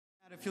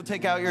If you'll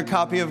take out your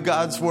copy of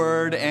God's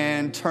Word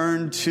and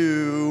turn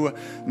to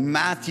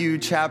Matthew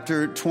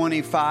chapter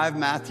 25.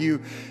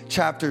 Matthew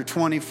chapter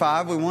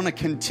 25. We want to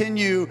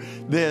continue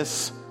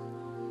this.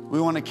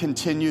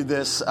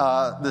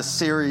 This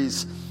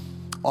series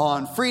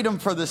on freedom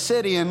for the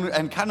city,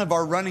 and kind of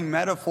our running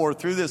metaphor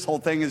through this whole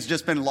thing has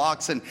just been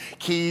locks and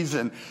keys,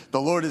 and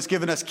the Lord has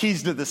given us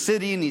keys to the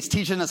city, and He's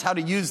teaching us how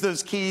to use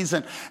those keys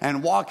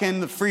and walk in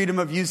the freedom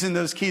of using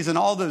those keys and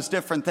all those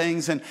different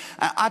things. And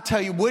I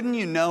tell you, wouldn't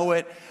you know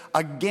it,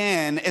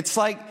 again, it's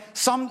like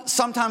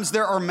sometimes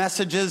there are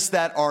messages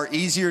that are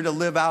easier to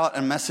live out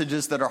and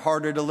messages that are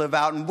harder to live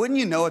out. And wouldn't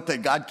you know it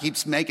that God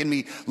keeps making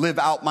me live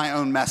out my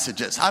own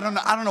messages? I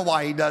don't know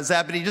why He does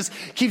that, but He just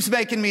keeps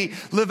making me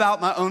live out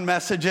my own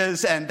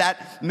messages. And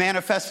that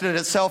manifested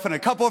itself in a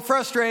couple of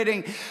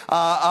frustrating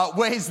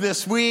ways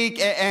this week.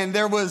 And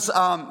there was,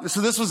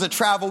 so this was a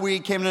travel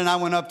week. Camden and I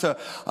went up to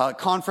a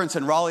conference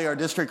in Raleigh, our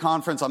district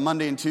conference, on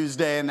Monday and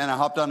Tuesday. And then I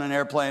hopped on an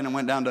airplane and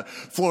went down to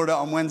Florida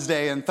on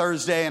Wednesday and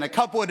Thursday. And a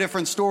couple of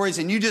different stories.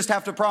 And you just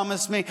have to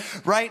promise me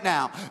right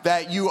now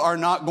that you are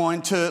not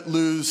going to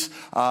lose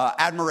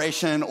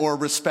admiration or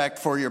respect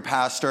for your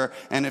pastor.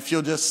 And if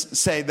you'll just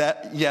say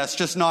that, yes,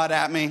 just nod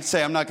at me.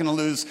 Say, I'm not going to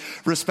lose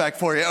respect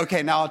for you.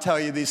 Okay, now I'll tell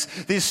you these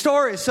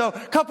stories. So a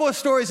couple of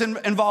stories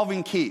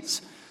involving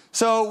keys.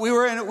 So we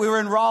were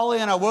in Raleigh,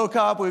 and I woke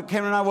up.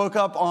 Cameron and I woke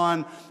up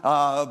on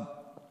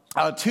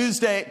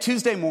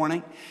Tuesday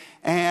morning.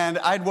 And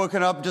I'd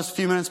woken up just a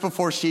few minutes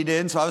before she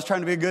did. So I was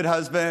trying to be a good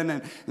husband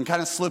and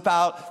kind of slip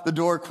out the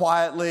door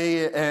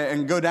quietly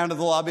and go down to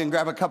the lobby and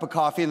grab a cup of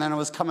coffee. And then I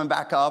was coming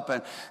back up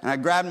and I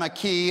grabbed my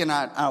key and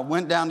I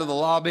went down to the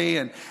lobby.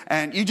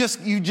 And you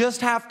just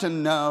have to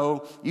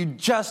know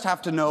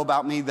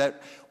about me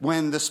that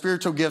when the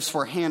spiritual gifts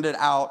were handed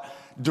out,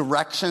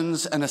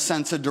 directions and a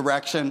sense of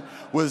direction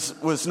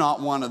was not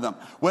one of them.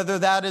 Whether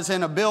that is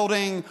in a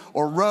building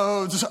or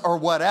roads or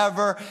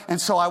whatever. And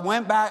so I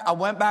went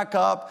back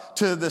up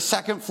to the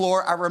second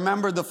floor. I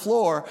remembered the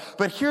floor.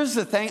 But here's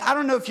the thing. I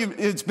don't know if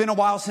it's been a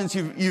while since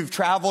you've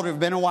traveled, or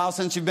been a while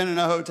since you've been in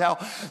a hotel.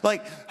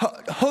 Like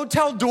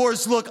hotel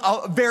doors look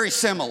very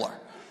similar.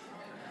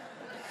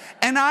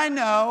 And I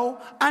know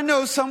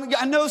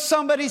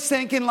somebody's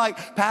thinking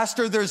like,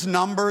 Pastor, there's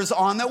numbers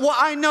on that. Well,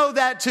 I know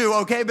that too,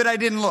 okay, but I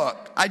didn't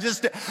look. I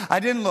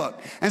didn't look.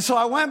 And so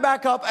I went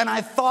back up and I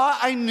thought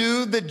I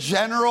knew the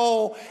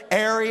general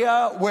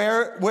area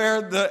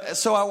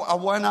so I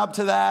went up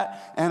to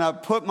that and I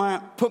put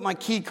my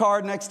key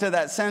card next to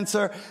that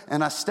sensor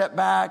and I stepped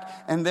back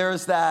and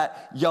there's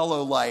that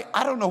yellow light.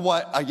 I don't know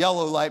what a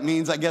yellow light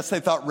means. I guess they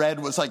thought red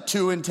was like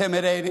too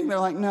intimidating. They're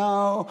like,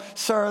 no,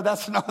 sir,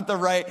 that's not the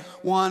right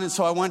one. And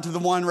so I went to the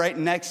one right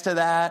next to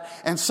that.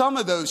 And some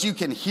of those you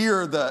can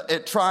hear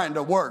it trying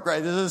to work,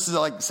 right? This is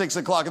like 6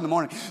 o'clock in the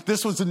morning.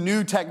 This was a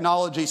new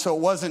technology, so it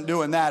wasn't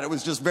doing that. It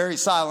was just very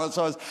silent.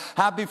 So I was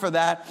happy for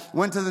that.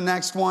 Went to the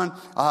next one.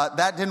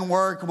 That didn't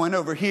work. Went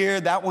over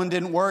here. That one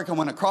didn't work. I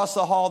went across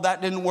the hall.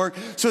 That didn't work.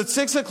 So at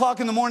 6 o'clock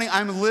in the morning,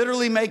 I'm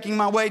literally making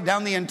my way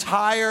down the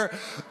entire,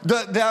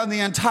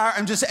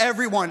 I'm just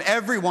everyone,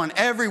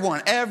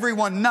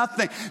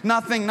 nothing.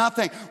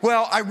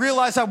 Well, I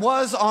realized I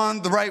was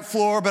on the right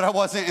floor, but I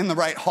wasn't in the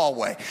right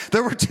hallway.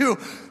 There were two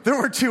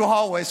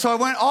hallways. So I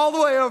went all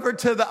the way over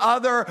to the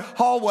other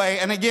hallway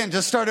and again,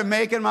 just started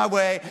making my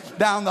way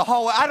down the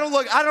hallway. I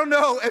don't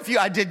know if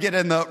I did get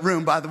in the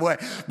room, by the way,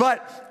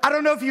 but I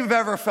don't know if you've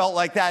ever felt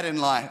like that in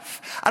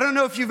life. I don't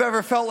know if you've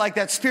ever felt like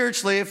that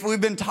spiritually. As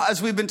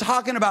we've been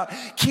talking about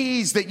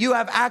keys, that you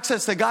have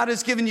access, that God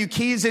has given you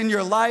keys in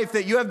your life,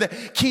 that you have the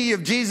key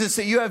of Jesus,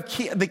 that you have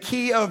the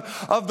key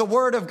of the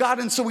Word of God.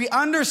 And so we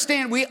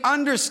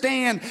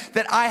understand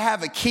that I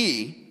have a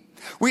key.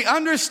 We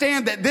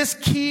understand that this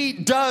key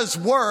does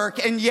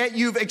work, and yet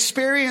you've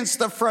experienced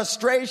the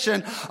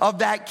frustration of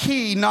that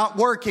key not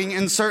working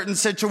in certain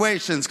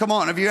situations. Come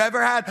on, have you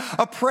ever had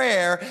a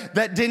prayer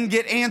that didn't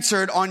get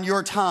answered on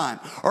your time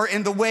or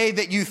in the way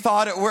that you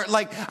thought it were?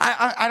 Like,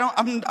 I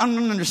don't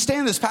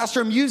understand this,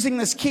 Pastor. I'm using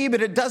this key,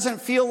 but it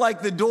doesn't feel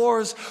like the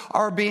doors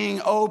are being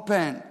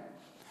open.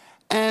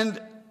 And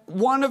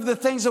one of the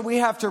things that we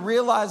have to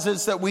realize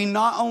is that we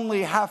not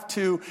only have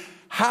to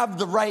have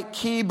the right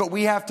key, but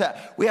we have to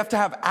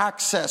have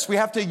access. We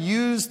have to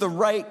use the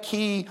right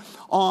key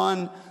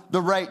on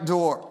the right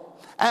door.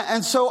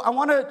 And so I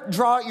want to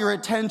draw your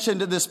attention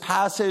to this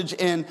passage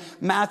in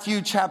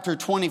Matthew chapter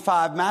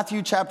 25.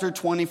 Matthew chapter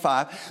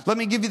 25. Let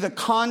me give you the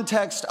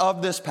context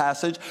of this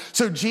passage.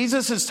 So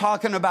Jesus is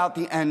talking about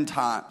the end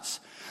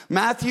times.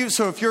 Matthew,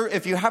 so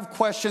if you have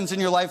questions in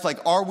your life, like,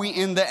 are we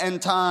in the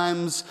end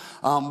times?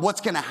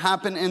 What's going to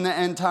happen in the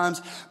end times?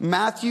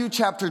 Matthew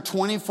chapter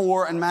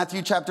 24 and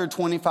Matthew chapter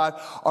 25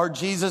 are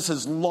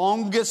Jesus'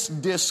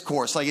 longest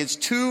discourse. Like, it's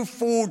 2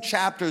 full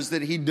chapters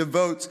that he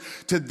devotes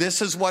to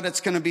this is what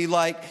it's going to be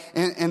like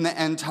in the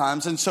end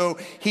times. And so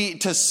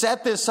to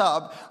set this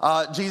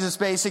up, Jesus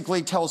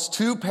basically tells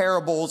 2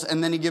 parables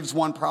and then he gives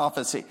 1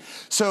 prophecy.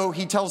 So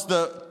he tells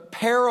the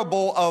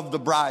parable of the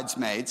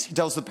bridesmaids. He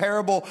tells the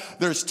parable,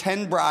 there's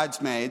 10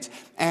 bridesmaids,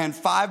 and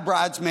 5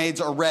 bridesmaids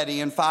are ready,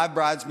 and 5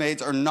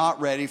 bridesmaids are not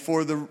ready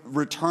for the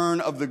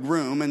return of the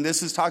groom. And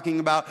this is talking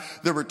about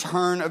the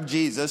return of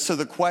Jesus. So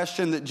the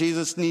question that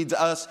Jesus needs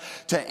us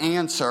to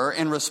answer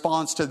in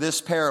response to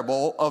this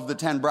parable of the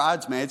 10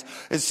 bridesmaids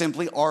is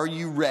simply, are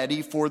you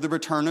ready for the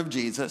return of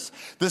Jesus?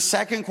 The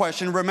second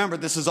question, remember,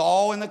 this is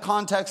all in the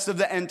context of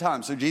the end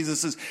times. So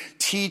Jesus is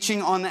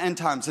teaching on the end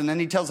times. And then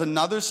he tells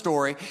another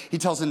story. He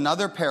tells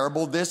another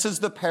parable. This is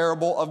the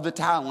parable of the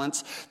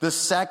talents. The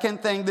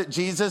second thing that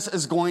Jesus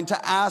is going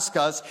to ask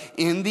us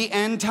in the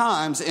end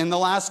times, in the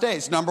last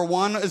days. Number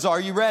 1 is, are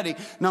you ready?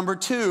 Number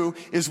 2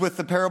 is with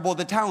the parable of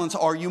the talents,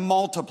 are you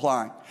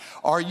multiplying?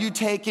 Are you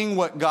taking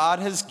what God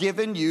has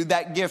given you,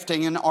 that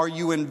gifting, and are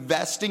you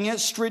investing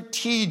it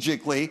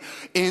strategically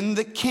in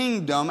the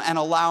kingdom and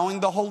allowing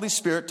the Holy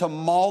Spirit to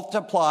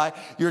multiply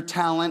your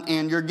talent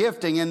and your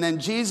gifting? And then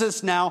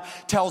Jesus now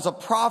tells a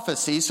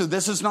prophecy. So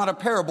this is not a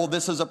parable.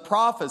 This is a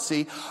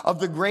prophecy of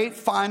the great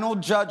final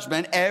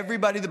judgment.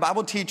 Everybody, the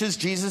Bible teaches,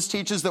 Jesus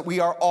teaches that we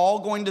are all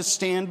going to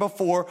stand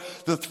before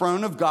the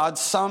throne of God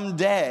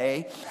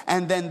someday.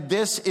 And then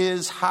this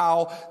is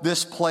how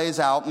this plays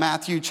out.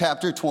 Matthew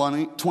chapter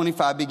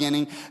 25,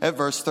 beginning at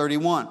verse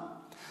 31.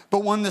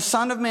 But when the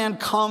Son of Man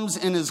comes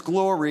in his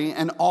glory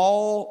and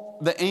all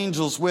the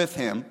angels with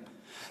him,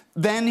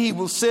 then he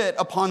will sit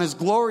upon his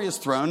glorious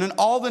throne, and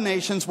all the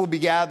nations will be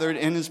gathered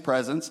in his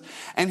presence,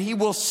 and he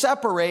will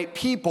separate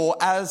people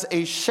as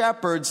a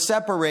shepherd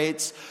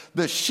separates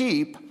the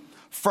sheep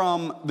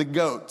from the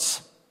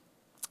goats.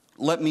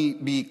 Let me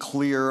be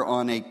clear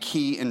on a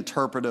key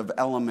interpretive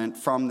element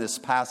from this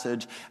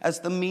passage, as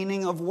the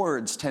meaning of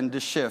words tend to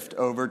shift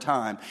over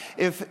time.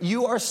 If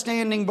you are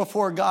standing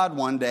before God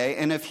one day,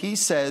 and if he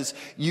says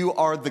you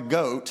are the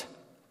goat,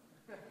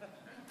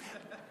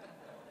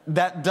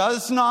 that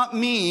does not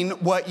mean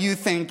what you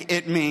think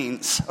it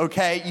means,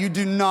 okay? You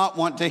do not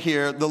want to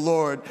hear the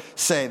Lord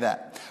say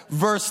that.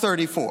 Verse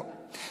 34.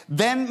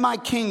 Then my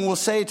king will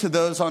say to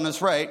those on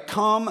his right,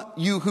 come,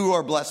 you who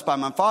are blessed by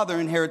my Father,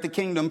 inherit the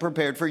kingdom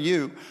prepared for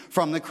you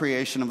from the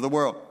creation of the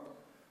world.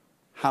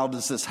 How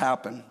does this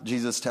happen?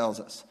 Jesus tells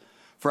us.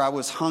 For I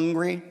was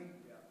hungry,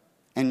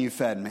 and you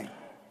fed me.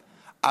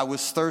 I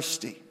was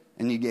thirsty,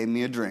 and you gave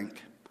me a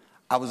drink.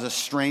 I was a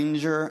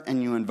stranger,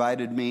 and you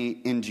invited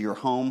me into your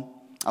home.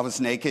 I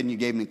was naked, and you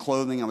gave me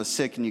clothing. I was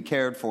sick, and you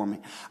cared for me.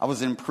 I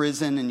was in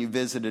prison, and you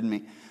visited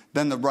me.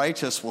 Then the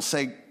righteous will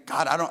say,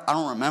 God, I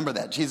don't remember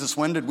that. Jesus,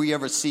 when did we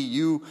ever see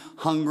you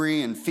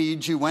hungry and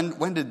feed you?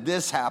 When did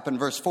this happen?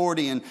 Verse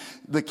 40, and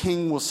the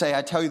king will say,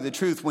 I tell you the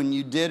truth, when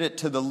you did it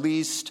to the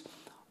least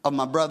of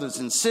my brothers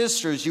and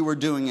sisters, you were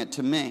doing it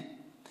to me.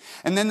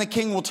 And then the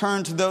king will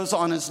turn to those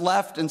on his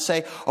left and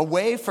say,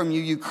 away from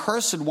you, you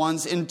cursed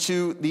ones,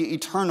 into the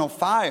eternal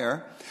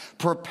fire,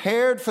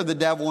 prepared for the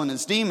devil and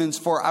his demons,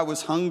 for I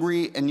was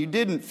hungry and you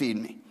didn't feed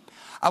me.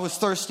 I was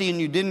thirsty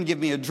and you didn't give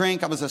me a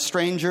drink. I was a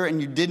stranger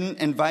and you didn't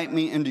invite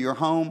me into your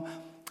home.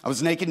 I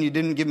was naked and you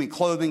didn't give me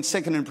clothing,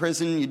 sick and in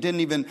prison, and you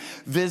didn't even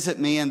visit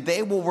me. And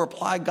they will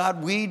reply,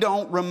 God, we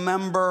don't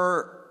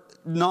remember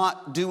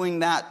not doing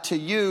that to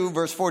you.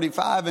 Verse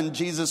 45, and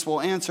Jesus will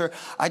answer,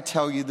 I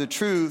tell you the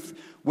truth,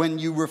 when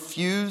you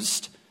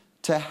refused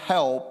to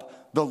help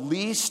the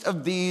least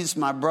of these,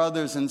 my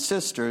brothers and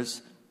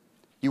sisters,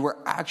 you were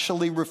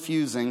actually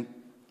refusing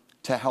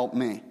to help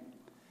me.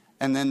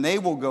 And then they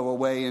will go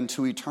away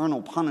into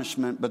eternal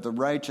punishment, but the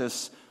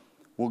righteous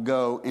will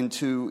go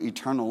into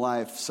eternal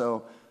life.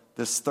 So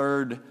this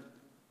third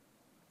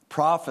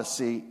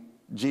prophecy,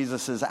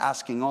 Jesus is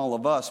asking all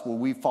of us, will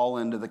we fall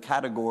into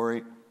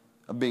the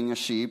of being a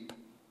sheep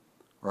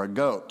or a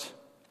goat?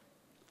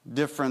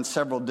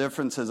 Several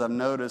differences I've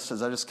noticed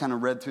as I just kind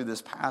of read through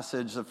this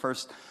passage. The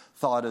first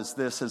thought is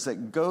this, is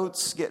that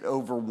goats get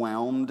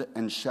overwhelmed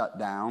and shut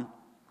down.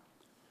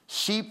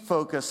 Sheep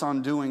focus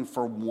on doing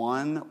for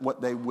one what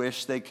they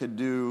wish they could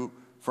do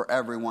for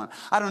everyone.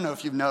 I don't know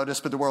if you've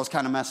noticed, but the world's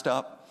kind of messed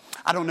up.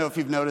 I don't know if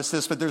you've noticed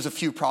this, but there's a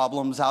few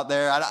problems out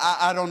there.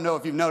 I don't know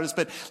if you've noticed,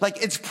 but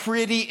like it's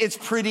pretty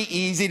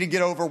easy to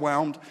get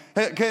overwhelmed.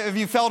 Have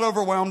you felt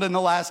overwhelmed in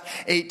the last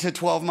 8 to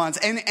 12 months?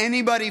 And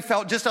anybody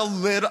felt just a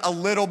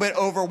little bit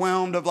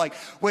overwhelmed of like,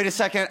 wait a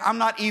second, I'm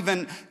not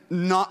even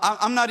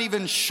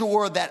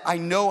sure that I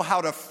know how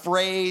to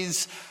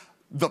phrase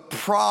the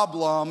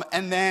problem,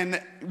 and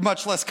then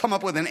much less come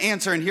up with an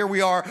answer. And here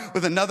we are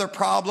with another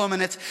problem,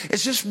 and it's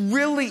just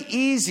really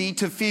easy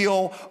to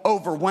feel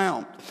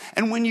overwhelmed.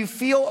 And when you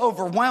feel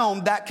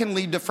overwhelmed, that can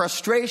lead to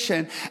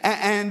frustration,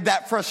 and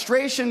that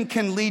frustration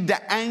can lead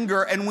to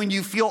anger. And when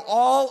you feel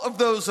all of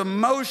those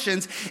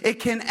emotions, you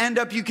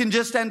can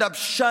just end up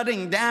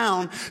shutting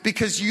down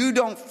because you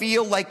don't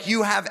feel like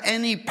you have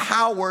any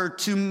power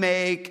to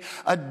make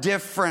a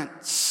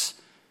difference.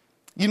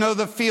 You know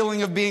the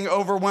feeling of being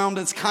overwhelmed?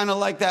 It's kind of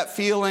like that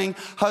feeling.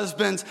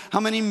 Husbands, how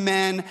many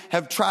men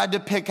have tried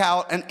to pick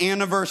out an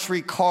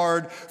anniversary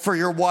card for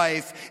your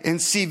wife in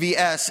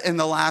CVS in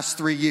the last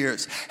 3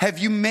 years? Have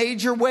you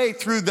made your way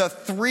through the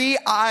 3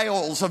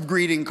 aisles of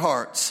greeting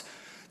cards?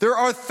 There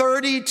are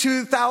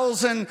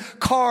 32,000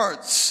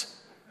 cards.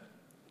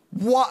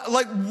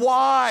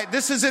 Why?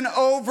 This is an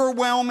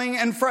overwhelming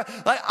and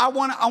I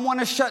want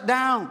to shut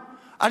down.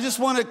 I just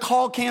want to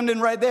call Camden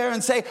right there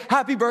and say,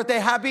 happy birthday,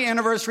 happy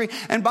anniversary.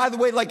 And by the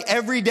way, like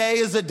every day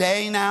is a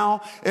day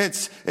now.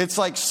 It's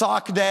like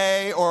sock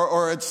day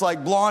or it's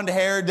like blonde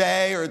hair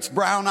day or it's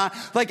brown eye.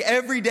 Like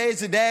every day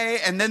is a day.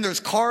 And then there's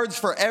cards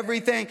for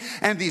everything.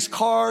 And these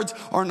cards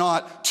are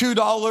not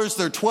 $2,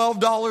 they're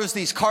 $12.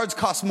 These cards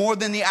cost more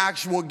than the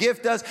actual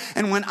gift does.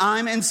 And when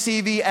I'm in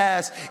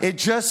CVS, it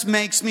just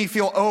makes me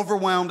feel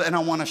overwhelmed and I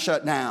want to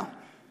shut down.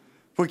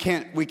 We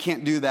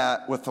can't do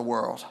that with the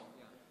world.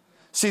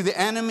 See, the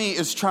enemy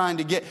is trying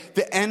to get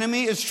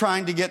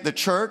the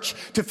church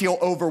to feel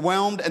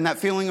overwhelmed, and that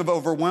feeling of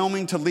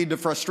overwhelming to lead to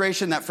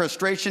frustration, that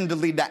frustration to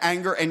lead to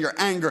anger, and your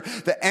anger.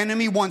 The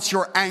enemy wants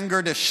your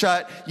anger to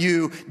shut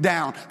you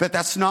down, but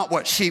that's not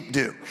what sheep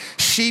do.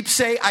 Sheep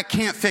say, I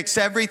can't fix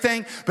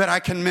everything, but I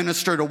can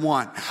minister to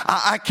one.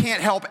 I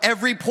can't help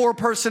every poor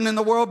person in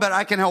the world, but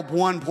I can help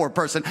one poor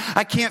person.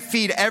 I can't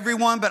feed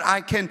everyone, but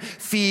I can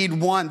feed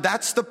one.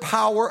 That's the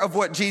power of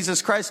what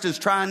Jesus Christ is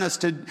trying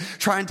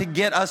to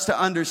get us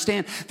to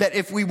understand, that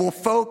if we will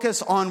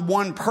focus on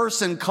one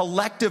person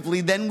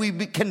collectively, then we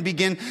can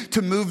begin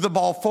to move the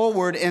ball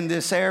forward in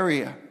this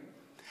area.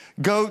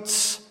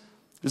 Goats,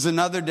 there's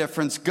another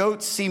difference.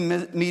 Goats see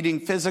meeting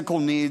physical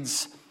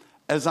needs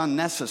as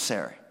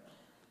unnecessary.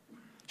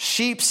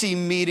 Sheep see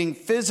meeting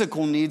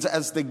physical needs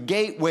as the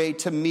gateway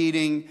to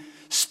meeting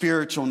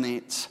spiritual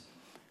needs.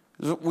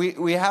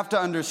 We have to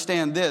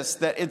understand this,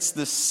 that it's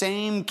the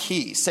same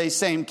key. Say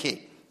same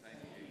key.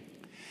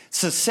 It's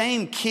the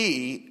same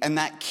key, and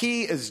that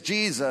key is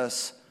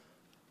Jesus,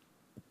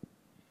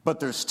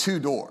 but there's two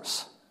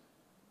doors.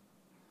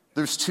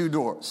 There's two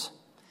doors.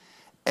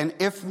 And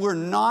if we're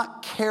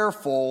not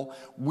careful,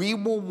 we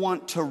will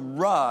want to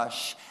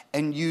rush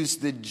and use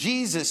the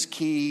Jesus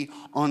key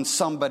on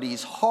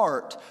somebody's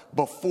heart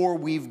before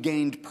we've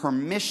gained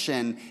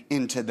permission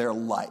into their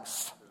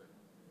life.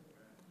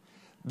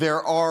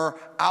 There are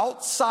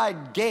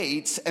outside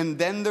gates, and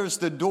then there's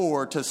the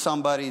door to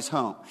somebody's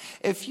home.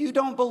 If you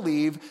don't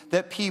believe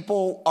that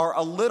people are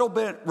a little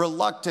bit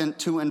reluctant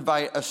to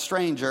invite a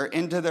stranger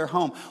into their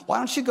home, why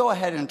don't you go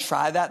ahead and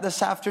try that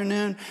this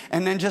afternoon,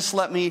 and then just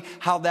let me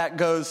how that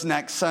goes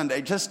next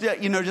Sunday.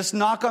 Just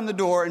knock on the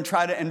door and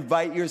try to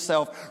invite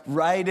yourself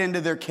right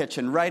into their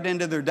kitchen, right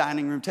into their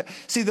dining room.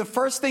 See, the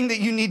first thing that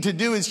you need to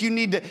do is you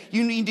need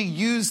to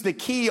use the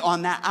key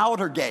on that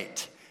outer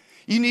gate.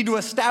 You need to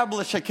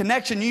establish a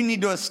connection. You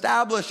need to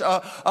establish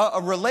a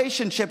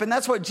relationship. And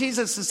that's what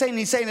Jesus is saying.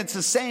 He's saying it's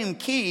the same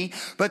key,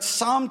 but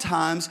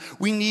sometimes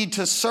we need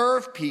to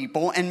serve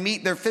people and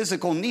meet their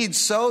physical needs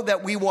so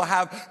that we will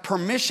have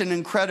permission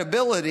and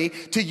credibility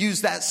to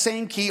use that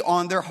same key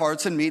on their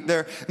hearts and meet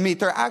their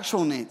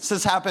actual needs.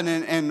 This happened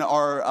in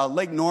our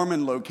Lake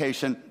Norman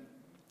location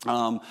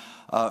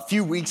a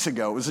few weeks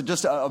ago. It was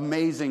just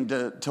amazing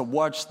to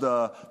watch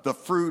the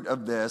fruit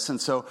of this. And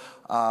so,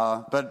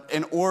 but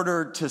in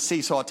order to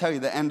see, so I'll tell you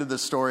the end of the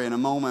story in a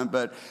moment,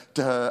 but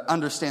to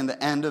understand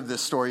the end of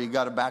this story, you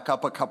got to back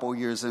up a couple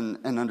years and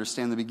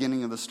understand the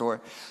beginning of the story.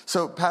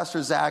 So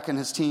Pastor Zach and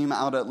his team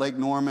out at Lake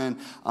Norman,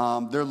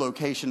 their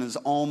location is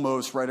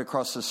almost right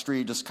across the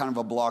street, just kind of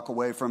a block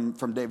away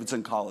from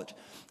Davidson College.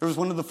 There was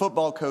one of the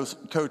football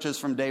coaches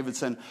from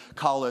Davidson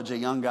College, a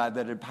young guy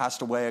that had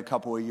passed away a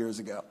couple of years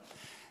ago.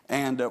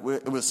 And it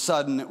was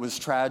sudden, it was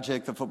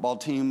tragic. The football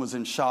team was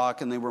in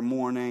shock and they were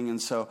mourning. And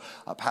so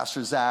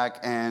Pastor Zach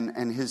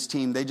and his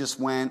team, they just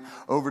went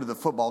over to the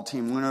football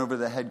team, went over to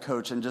the head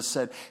coach and just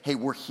said, hey,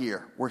 we're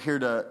here. We're here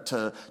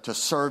to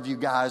serve you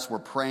guys. We're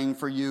praying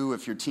for you.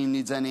 If your team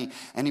needs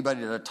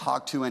anybody to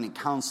talk to, any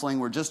counseling,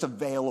 we're just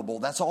available.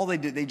 That's all they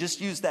did. They just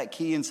used that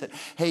key and said,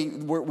 hey,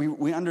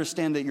 we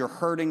understand that you're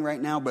hurting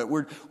right now, but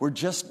we're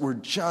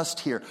just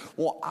here.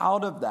 Well,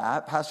 out of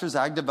that, Pastor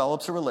Zach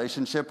develops a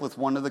relationship with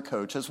one of the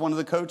coaches. One of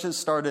the coaches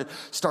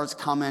starts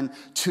coming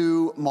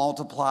to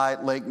Multiply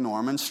Lake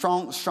Norman.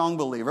 Strong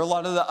believer. A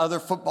lot of the other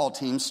football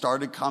teams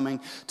started coming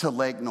to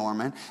Lake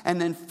Norman.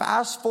 And then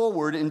fast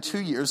forward in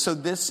 2 years. So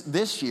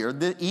this year,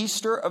 the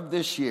Easter of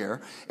this year,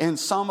 in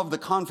some of the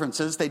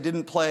conferences, they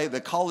didn't play the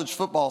college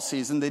football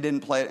season. They didn't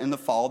play it in the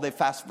fall.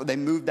 They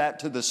moved that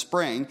to the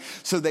spring.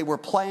 So they were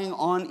playing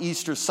on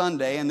Easter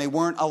Sunday, and they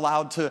weren't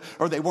allowed to,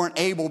 or they weren't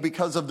able,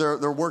 because of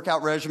their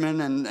workout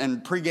regimen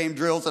and pregame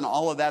drills and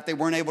all of that, they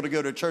weren't able to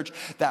go to church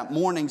that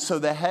morning. So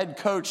the head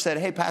coach said,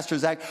 hey, Pastor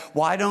Zach,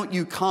 why don't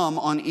you come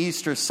on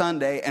Easter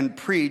Sunday and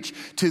preach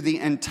to the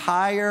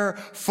entire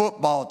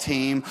football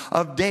team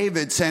of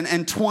Davidson?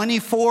 And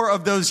 24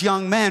 of those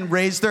young men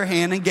raised their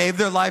hand and gave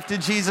their life to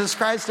Jesus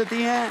Christ at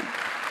the end.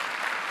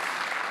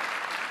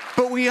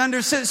 But we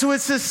understand, so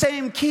it's the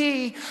same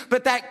key,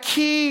 but that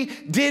key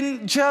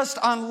didn't just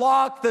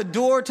unlock the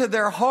door to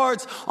their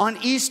hearts on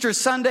Easter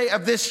Sunday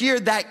of this year.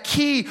 That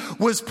key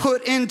was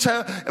put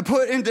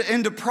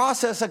into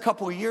process a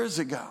couple of years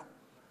ago.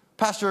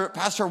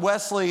 Pastor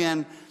Wesley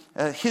and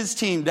his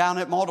team down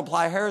at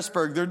Multiply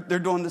Harrisburg, they're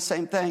doing the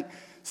same thing.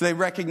 So they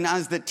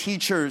recognized that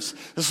teachers,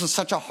 this was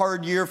such a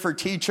hard year for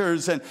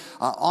teachers, and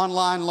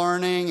online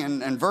learning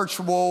and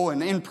virtual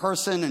and in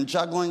person and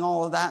juggling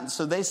all of that. And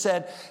so they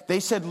said,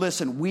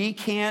 listen, we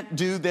can't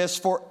do this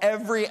for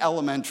every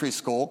elementary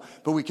school,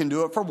 but we can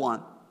do it for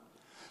one.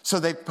 So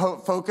they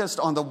focused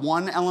on the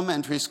one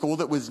elementary school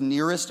that was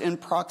nearest in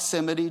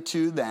proximity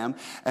to them,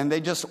 and they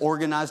just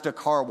organized a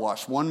car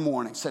wash one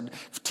morning. Said,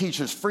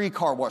 teachers, free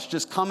car wash,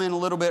 just come in a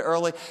little bit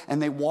early.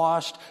 And they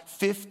washed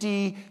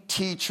 50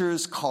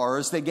 teachers'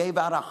 cars. They gave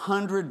out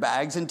 100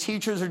 bags, and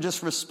teachers are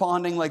just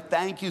responding like,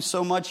 thank you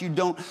so much. You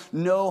don't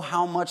know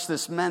how much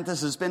this meant.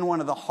 This has been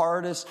one of the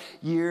hardest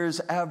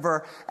years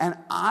ever. And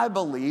I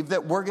believe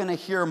that we're going to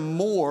hear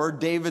more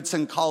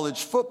Davidson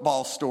College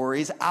football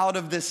stories out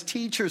of this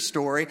teacher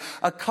story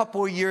a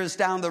couple of years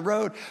down the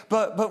road,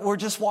 but we're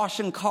just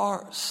washing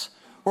cars.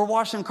 We're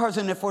washing cars,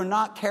 and if we're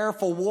not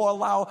careful,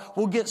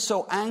 we'll get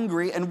so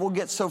angry and we'll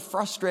get so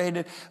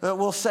frustrated that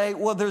we'll say,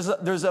 well,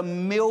 there's a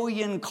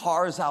million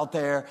cars out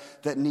there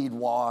that need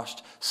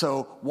washed,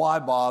 so why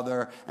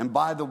bother? And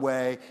by the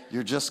way,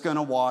 you're just going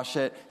to wash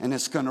it, and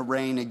it's going to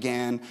rain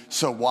again,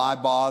 so why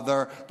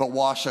bother? But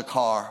wash a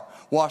car.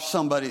 Wash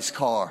somebody's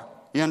car.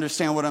 You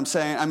understand what I'm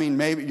saying? I mean,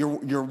 maybe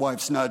your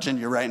wife's nudging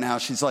you right now.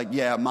 She's like,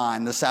 yeah,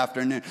 mine this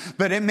afternoon.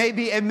 But it may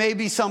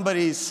be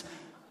somebody's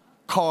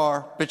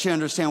car, but you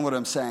understand what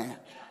I'm saying?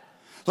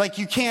 Like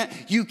you can't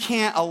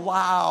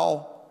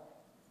allow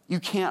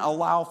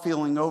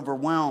feeling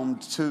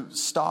overwhelmed to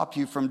stop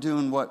you from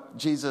doing what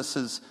Jesus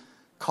has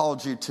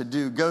called you to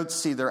do. Goats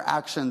see their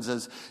actions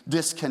as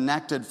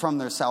disconnected from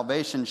their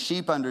salvation.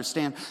 Sheep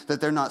understand that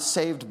they're not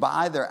saved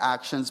by their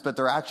actions, but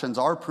their actions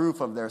are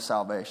proof of their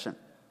salvation.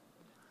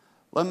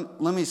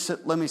 Let me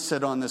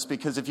sit on this,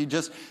 because if you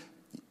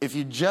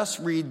just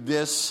read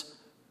this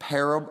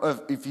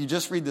parable, if you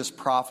just read this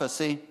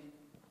prophecy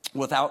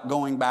without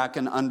going back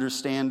and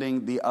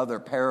understanding the other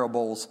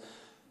parables,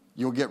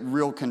 you'll get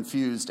real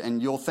confused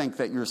and you'll think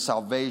that your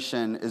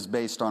salvation is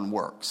based on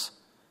works.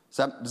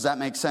 Does that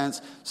make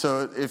sense?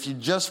 So if you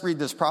just read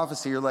this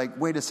prophecy, you're like,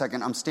 wait a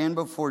second, I'm standing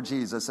before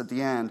Jesus at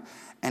the end,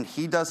 and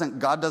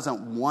God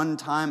doesn't one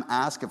time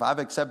ask if I've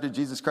accepted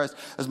Jesus Christ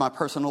as my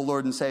personal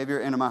Lord and Savior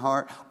into my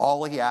heart.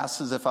 All he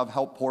asks is if I've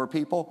helped poor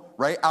people,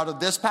 right? Out of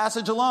this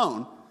passage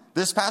alone,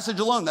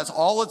 that's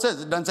all it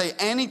says. It doesn't say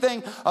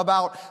anything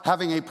about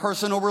having a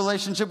personal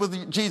relationship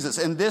with Jesus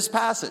in this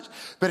passage.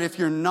 But if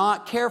you're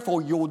not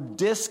careful, you'll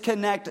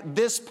disconnect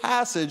this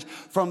passage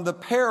from the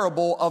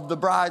parable of the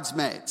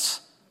bridesmaids.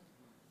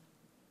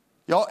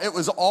 Y'all, it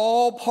was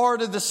all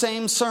part of the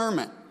same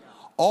sermon.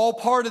 All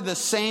part of the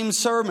same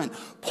sermon.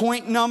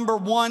 Point number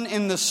one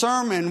in the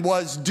sermon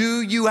was,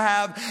 do you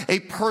have a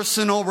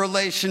personal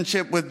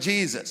relationship with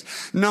Jesus?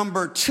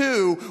 Number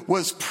two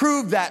was,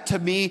 prove that to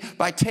me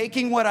by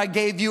taking what I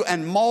gave you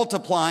and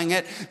multiplying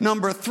it.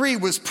 Number three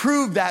was,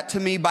 prove that to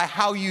me by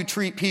how you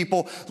treat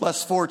people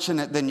less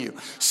fortunate than you.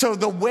 So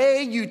the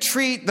way you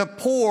treat the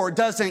poor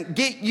doesn't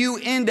get you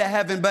into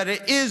heaven, but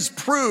it is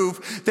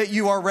proof that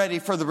you are ready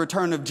for the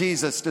return of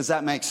Jesus. Does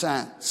that make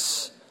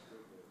sense?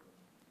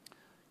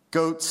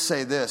 Goats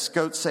say this.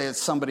 Goats say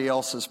it's somebody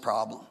else's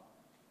problem.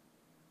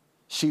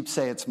 Sheep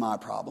say it's my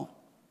problem.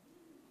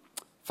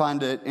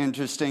 Find it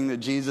interesting that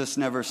Jesus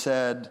never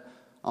said,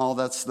 oh,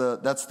 that's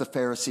the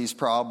Pharisees'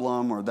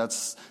 problem, or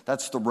that's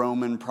the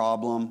Roman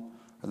problem,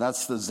 or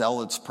that's the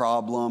Zealots'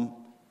 problem.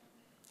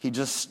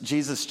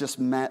 Jesus just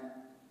met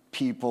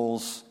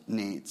people's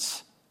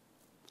needs.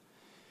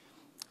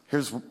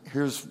 Here's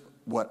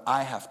what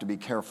I have to be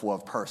careful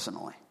of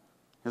personally.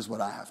 Here's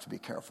what I have to be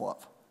careful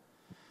of.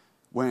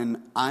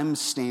 When I'm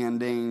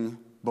standing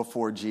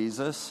before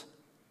Jesus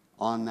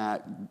on that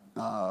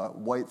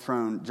white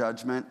throne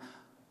judgment,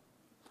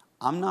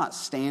 I'm not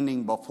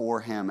standing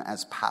before him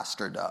as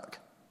Pastor Doug.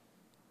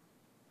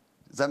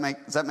 Does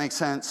that make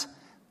sense?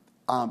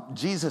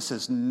 Jesus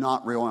is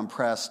not real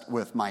impressed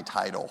with my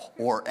title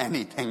or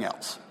anything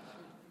else.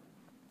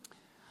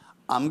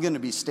 I'm going to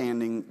be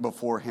standing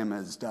before him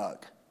as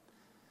Doug.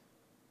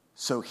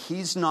 So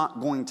he's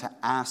not going to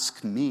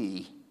ask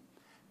me,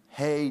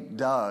 hey,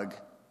 Doug,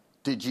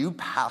 did you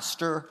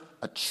pastor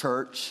a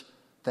church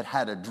that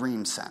had a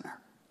dream center?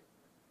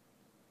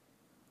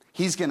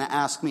 He's going to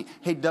ask me,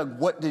 hey, Doug,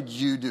 what did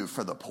you do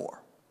for the poor?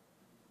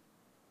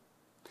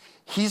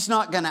 He's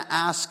not going to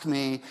ask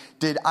me,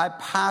 did I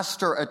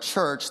pastor a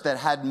church that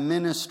had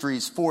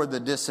ministries for the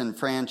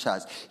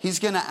disenfranchised? He's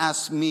going to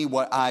ask me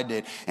what I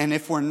did. And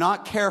if we're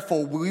not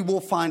careful, we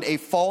will find a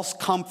false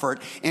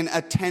comfort in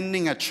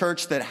attending a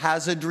church that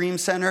has a dream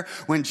center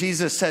when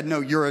Jesus said,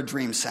 no, you're a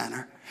dream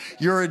center.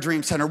 You're a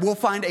dream center. We'll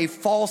find a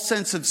false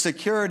sense of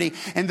security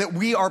and that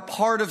we are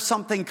part of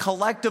something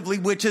collectively,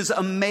 which is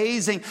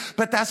amazing.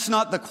 But that's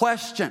not the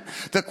question.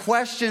 The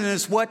question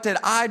is, what did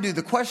I do?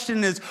 The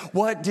question is,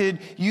 what did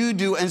you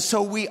do? And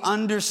so we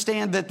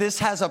understand that this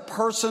has a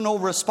personal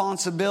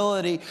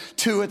responsibility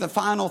to it. The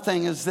final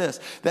thing is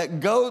this, that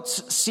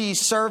goats see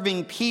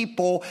serving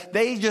people.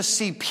 They just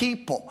see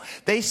people.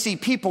 They see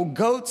people.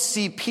 Goats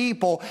see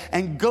people,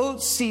 and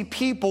goats see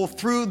people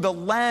through the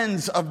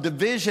lens of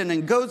division,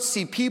 and goats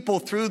see people people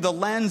through the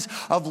lens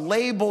of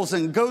labels,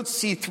 and goats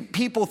see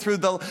people through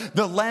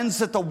the lens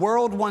that the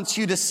world wants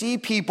you to see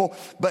people.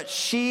 But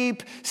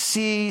sheep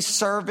see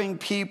serving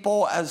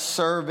people as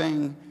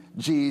serving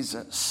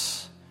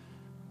Jesus.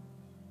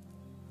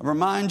 I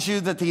remind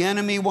you that the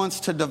enemy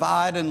wants to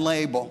divide and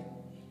label.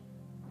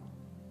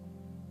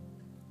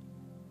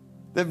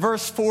 That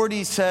verse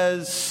 40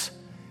 says,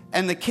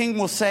 and the king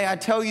will say, I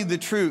tell you the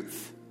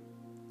truth.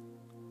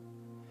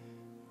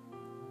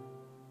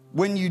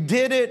 When you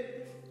did it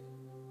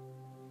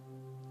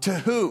to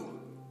who?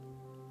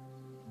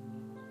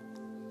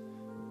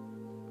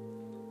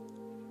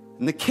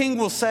 And the king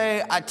will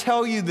say, I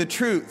tell you the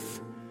truth.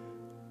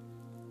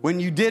 When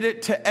you did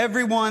it to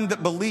everyone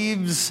that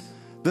believes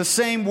the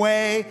same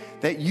way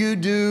that you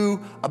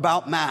do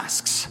about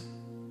masks.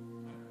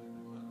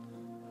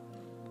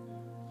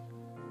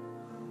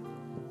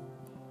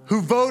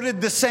 Who voted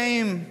the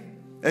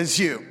same as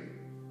you,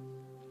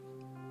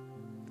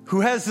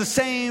 who has the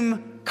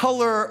same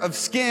color of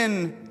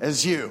skin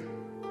as you.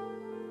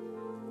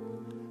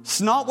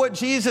 It's not what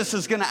Jesus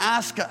is going to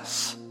ask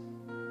us.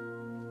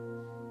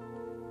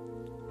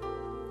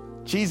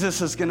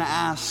 Jesus is going to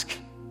ask,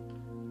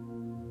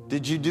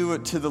 did you do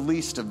it to the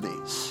least of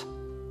these?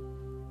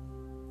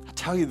 I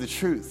tell you the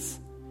truth.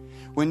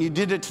 When you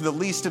did it to the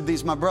least of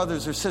these, my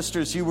brothers or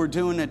sisters, you were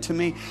doing it to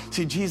me.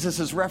 See, Jesus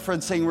is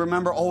referencing,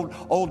 remember,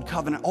 old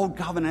covenant. Old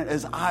covenant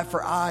is eye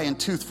for eye and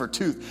tooth for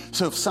tooth.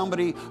 So if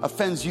somebody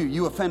offends you,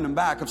 you offend them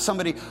back. If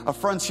somebody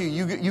affronts you,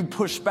 you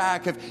push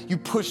back. If you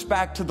push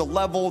back to the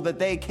level that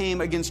they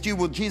came against you,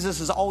 well, Jesus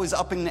is always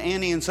upping the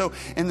ante. And so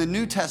in the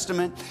New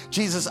Testament,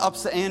 Jesus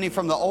ups the ante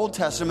from the Old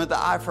Testament,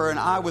 the eye for an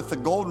eye with the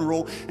golden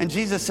rule. And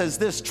Jesus says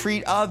this,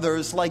 treat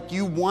others like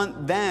you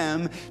want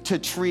them to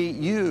treat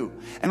you.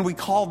 And we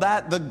call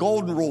that the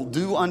golden rule,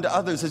 do unto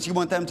others as you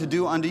want them to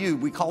do unto you.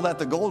 We call that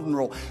the golden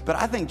rule. But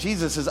I think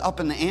Jesus is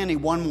upping the ante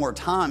one more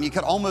time. You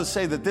could almost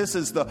say that this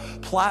is the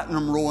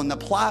platinum rule. And the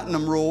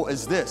platinum rule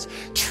is this: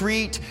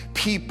 treat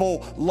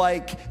people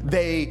like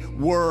they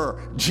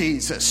were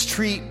Jesus.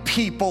 Treat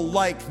people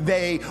like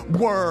they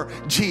were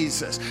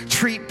Jesus.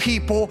 Treat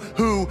people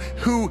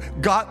who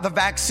got the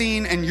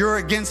vaccine and you're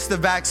against the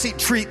vaccine.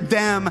 Treat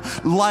them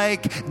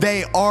like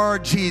they are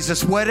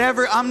Jesus.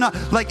 Whatever, I'm not,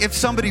 like if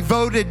somebody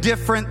voted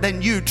different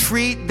than you,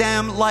 treat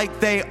them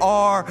like they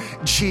are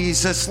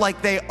Jesus,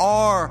 like they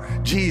are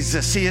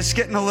Jesus. See, it's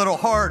getting a little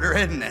harder,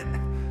 isn't it?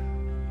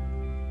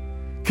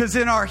 Because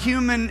in our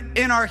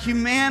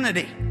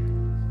humanity,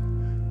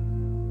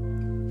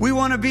 we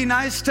want to be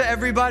nice to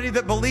everybody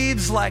that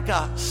believes like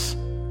us.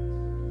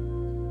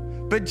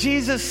 But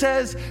Jesus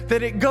says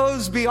that it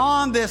goes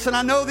beyond this. And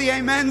I know the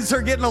amens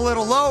are getting a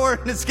little lower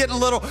and it's getting a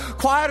little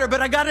quieter,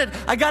 but I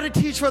gotta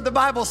teach what the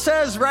Bible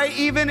says, right?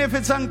 Even if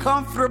it's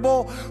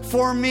uncomfortable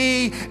for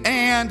me,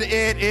 and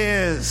it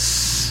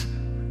is.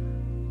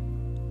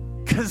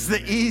 Because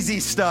the easy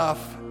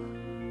stuff, I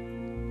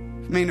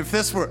mean, if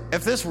this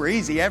were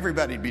easy,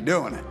 everybody'd be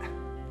doing it.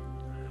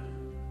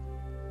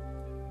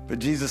 But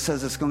Jesus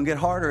says it's going to get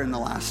harder in the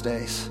last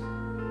days.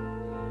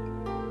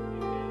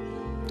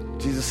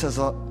 Jesus says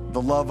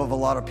the love of a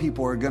lot of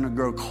people are going to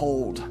grow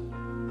cold.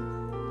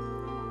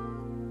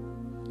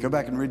 Go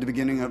back and read the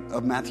beginning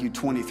of Matthew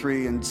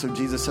 23. And so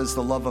Jesus says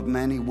the love of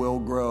many will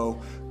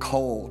grow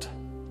cold.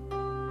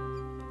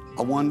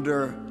 I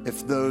wonder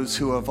if those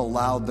who have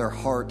allowed their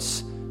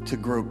hearts to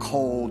grow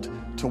cold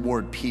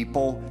toward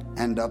people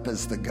end up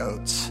as the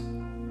goats.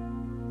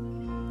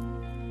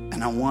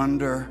 And I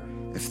wonder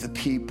if the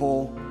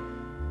people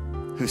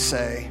who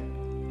say,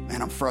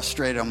 man, I'm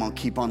frustrated, I'm going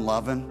to keep on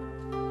loving,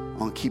 I'm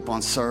going to keep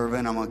on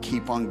serving, I'm going to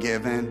keep on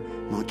giving,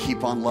 I'm going to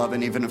keep on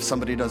loving, even if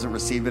somebody doesn't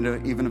receive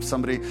it, even if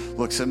somebody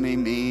looks at me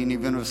mean,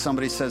 even if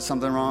somebody says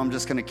something wrong, I'm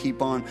just going to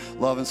keep on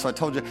loving. So I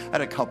told you I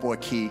had a couple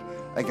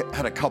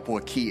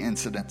of key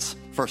incidents.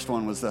 First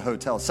one was the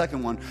hotel.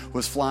 Second one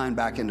was flying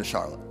back into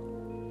Charlotte.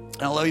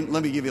 Now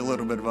let me give you a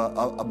little bit of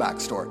a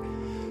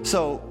backstory.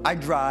 So I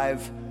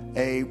drive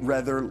a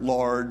rather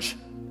large,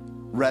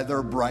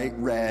 rather bright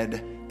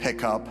red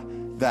pickup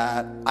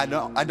that I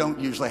don't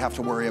usually have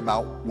to worry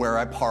about where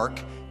I park,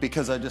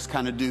 because I just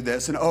kind of do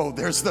this and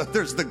there's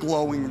the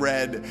glowing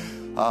red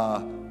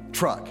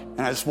truck,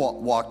 and I just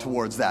walk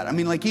towards that. I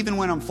mean, like even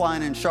when I'm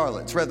flying in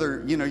Charlotte, it's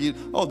rather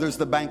there's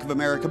the Bank of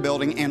America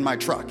building and my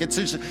truck.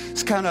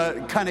 It's kind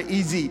of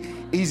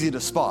easy to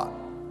spot.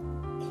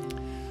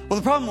 Well,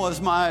 the problem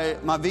was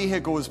my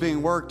vehicle was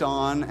being worked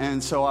on,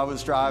 and so I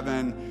was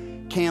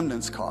driving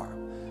Camden's car.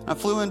 I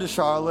flew into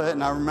Charlotte,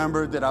 and I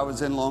remembered that I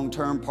was in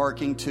long-term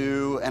parking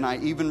too, and I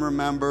even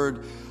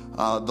remembered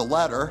the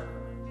letter,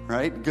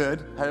 right?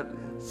 Good.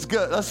 It's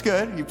good. That's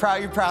good. You're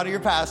proud of your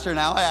pastor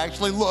now. I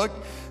actually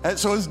looked.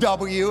 So it's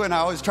W, and I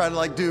always try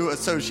to do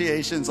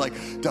associations like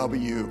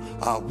W,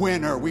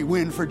 winner, we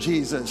win for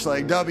Jesus.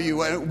 Like W,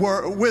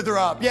 wither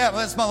up. Yeah,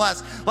 that's my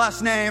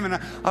last name. And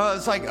I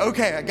was like,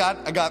 okay, I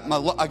got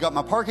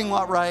my parking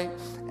lot right,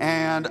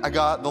 and I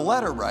got the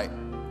letter right.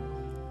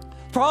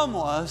 Problem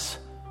was,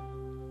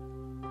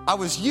 I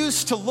was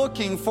used to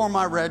looking for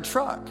my red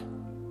truck.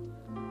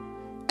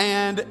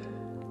 And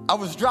I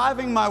was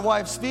driving my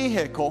wife's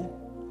vehicle,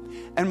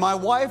 and my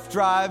wife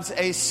drives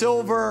a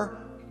silver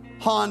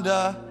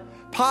Honda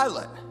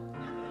Pilot.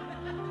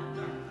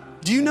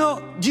 Do you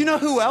know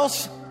who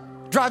else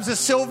drives a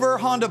silver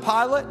Honda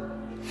Pilot?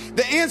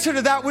 The answer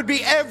to that would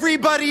be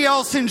everybody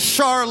else in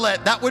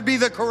Charlotte. That would be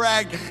the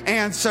correct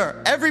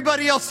answer.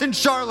 Everybody else in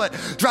Charlotte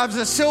drives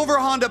a silver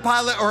Honda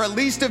Pilot, or at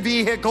least a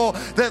vehicle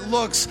that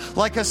looks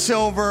like a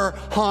silver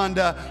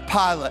Honda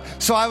Pilot.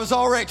 So I was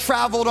already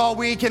traveled all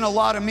week in a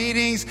lot of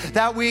meetings.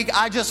 That week,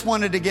 I just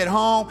wanted to get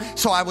home.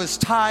 So I was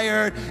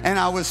tired and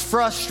I was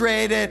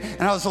frustrated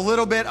and I was a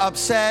little bit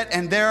upset.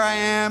 And there I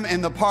am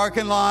in the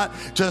parking lot,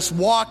 just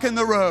walking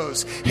the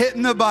rows,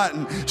 hitting the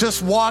button,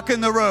 just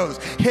walking the rows,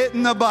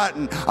 hitting the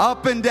button.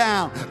 Up and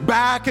down,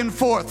 back and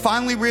forth.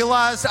 Finally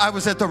realized I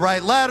was at the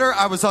right letter.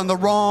 I was on the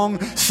wrong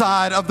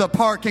side of the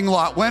parking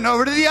lot. Went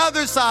over to the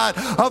other side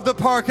of the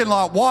parking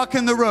lot,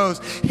 walking the rows,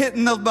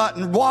 hitting the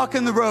button,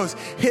 walking the rows,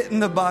 hitting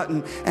the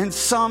button. And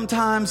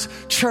sometimes,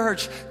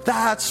 church,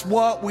 that's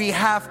what we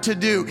have to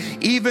do.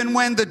 Even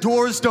when the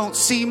doors don't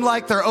seem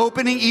like they're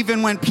opening,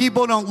 even when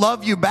people don't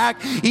love you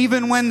back,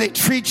 even when they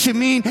treat you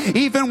mean,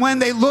 even when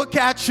they look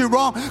at you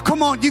wrong.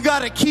 Come on, you got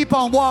to keep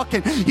on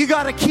walking. You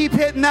got to keep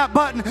hitting that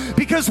button,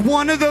 because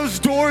one of those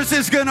doors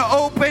is going to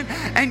open,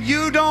 and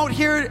you don't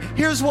hear.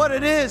 Here's what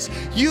it is.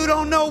 You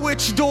don't know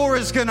which door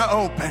is going to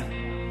open.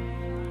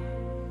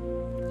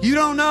 You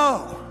don't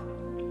know.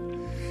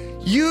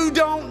 You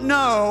don't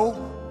know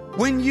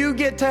when you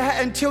get to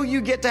until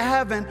you get to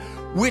heaven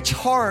which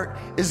heart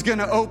is going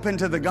to open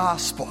to the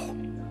gospel.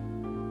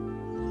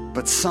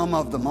 But some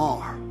of them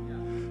are.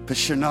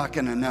 But you're not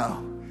going to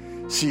know.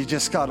 So you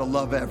just got to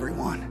love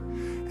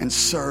everyone and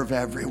serve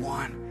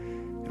everyone.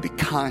 Be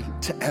kind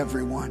to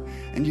everyone.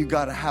 And you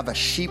got to have a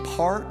sheep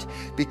heart,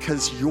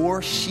 because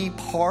your sheep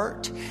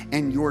heart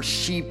and your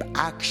sheep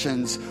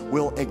actions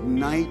will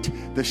ignite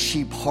the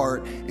sheep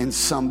heart in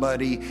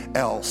somebody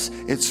else.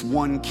 It's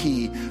one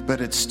key, but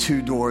it's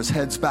two doors.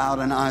 Heads bowed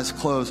and eyes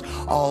closed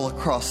all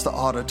across the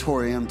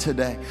auditorium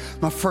today.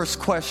 My first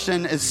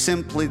question is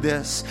simply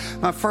this.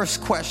 My first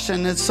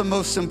question, it's the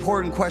most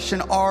important question.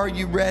 Are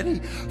you ready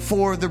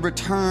for the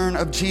return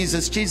of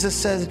Jesus? Jesus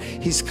says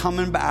he's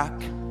coming back.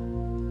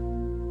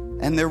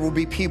 And there will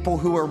be people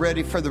who are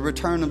ready for the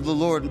return of the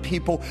Lord and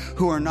people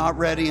who are not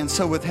ready. And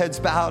so with heads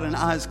bowed and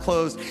eyes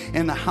closed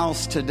in the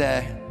house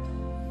today,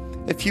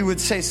 if you would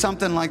say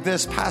something like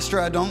this: Pastor,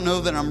 I don't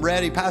know that I'm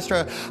ready.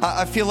 Pastor,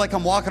 I feel like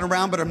I'm walking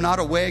around, but I'm not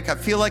awake. I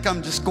feel like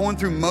I'm just going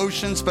through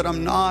motions, but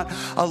I'm not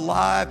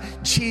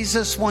alive.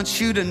 Jesus wants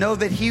you to know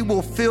that he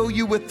will fill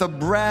you with the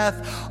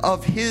breath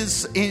of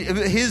his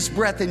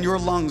breath in your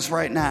lungs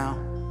right now.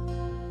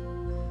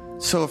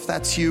 So if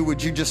that's you,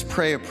 would you just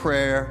pray a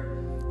prayer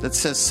that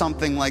says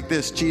something like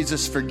this: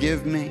 Jesus,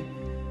 forgive me.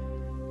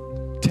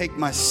 Take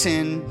my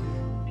sin.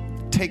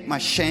 Take my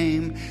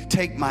shame.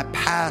 Take my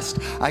past.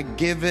 I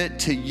give it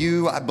to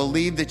you. I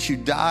believe that you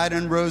died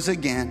and rose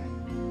again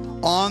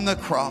on the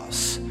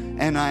cross.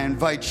 And I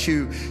invite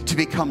you to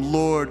become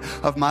Lord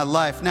of my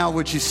life. Now,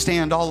 would you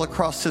stand all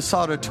across this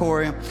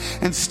auditorium,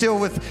 and still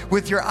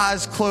with your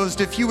eyes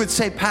closed, if you would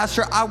say,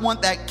 Pastor, I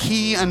want that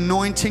key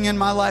anointing in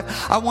my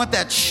life. I want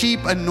that sheep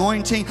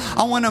anointing.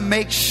 I want to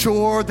make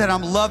sure that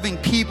I'm loving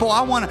people.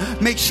 I want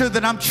to make sure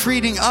that I'm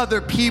treating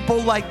other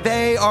people like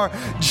they are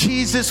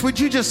Jesus. Would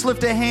you just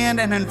lift a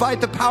hand and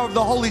invite the power of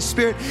the Holy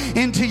Spirit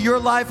into your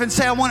life and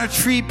say, I want to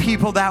treat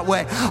people that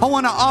way. I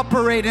want to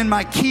operate in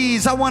my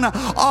keys. I want to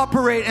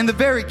operate in the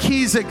very keys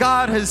that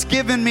God has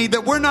given me,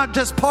 that we're not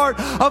just part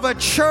of a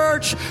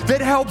church that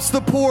helps the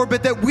poor,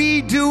 but that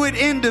we do it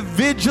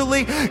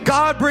individually.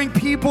 God, bring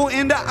people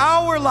into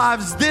our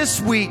lives this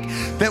week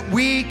that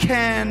we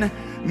can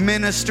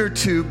minister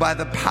to by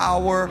the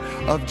power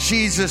of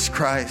Jesus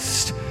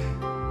Christ.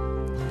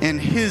 In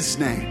his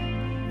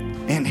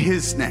name,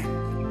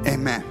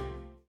 amen.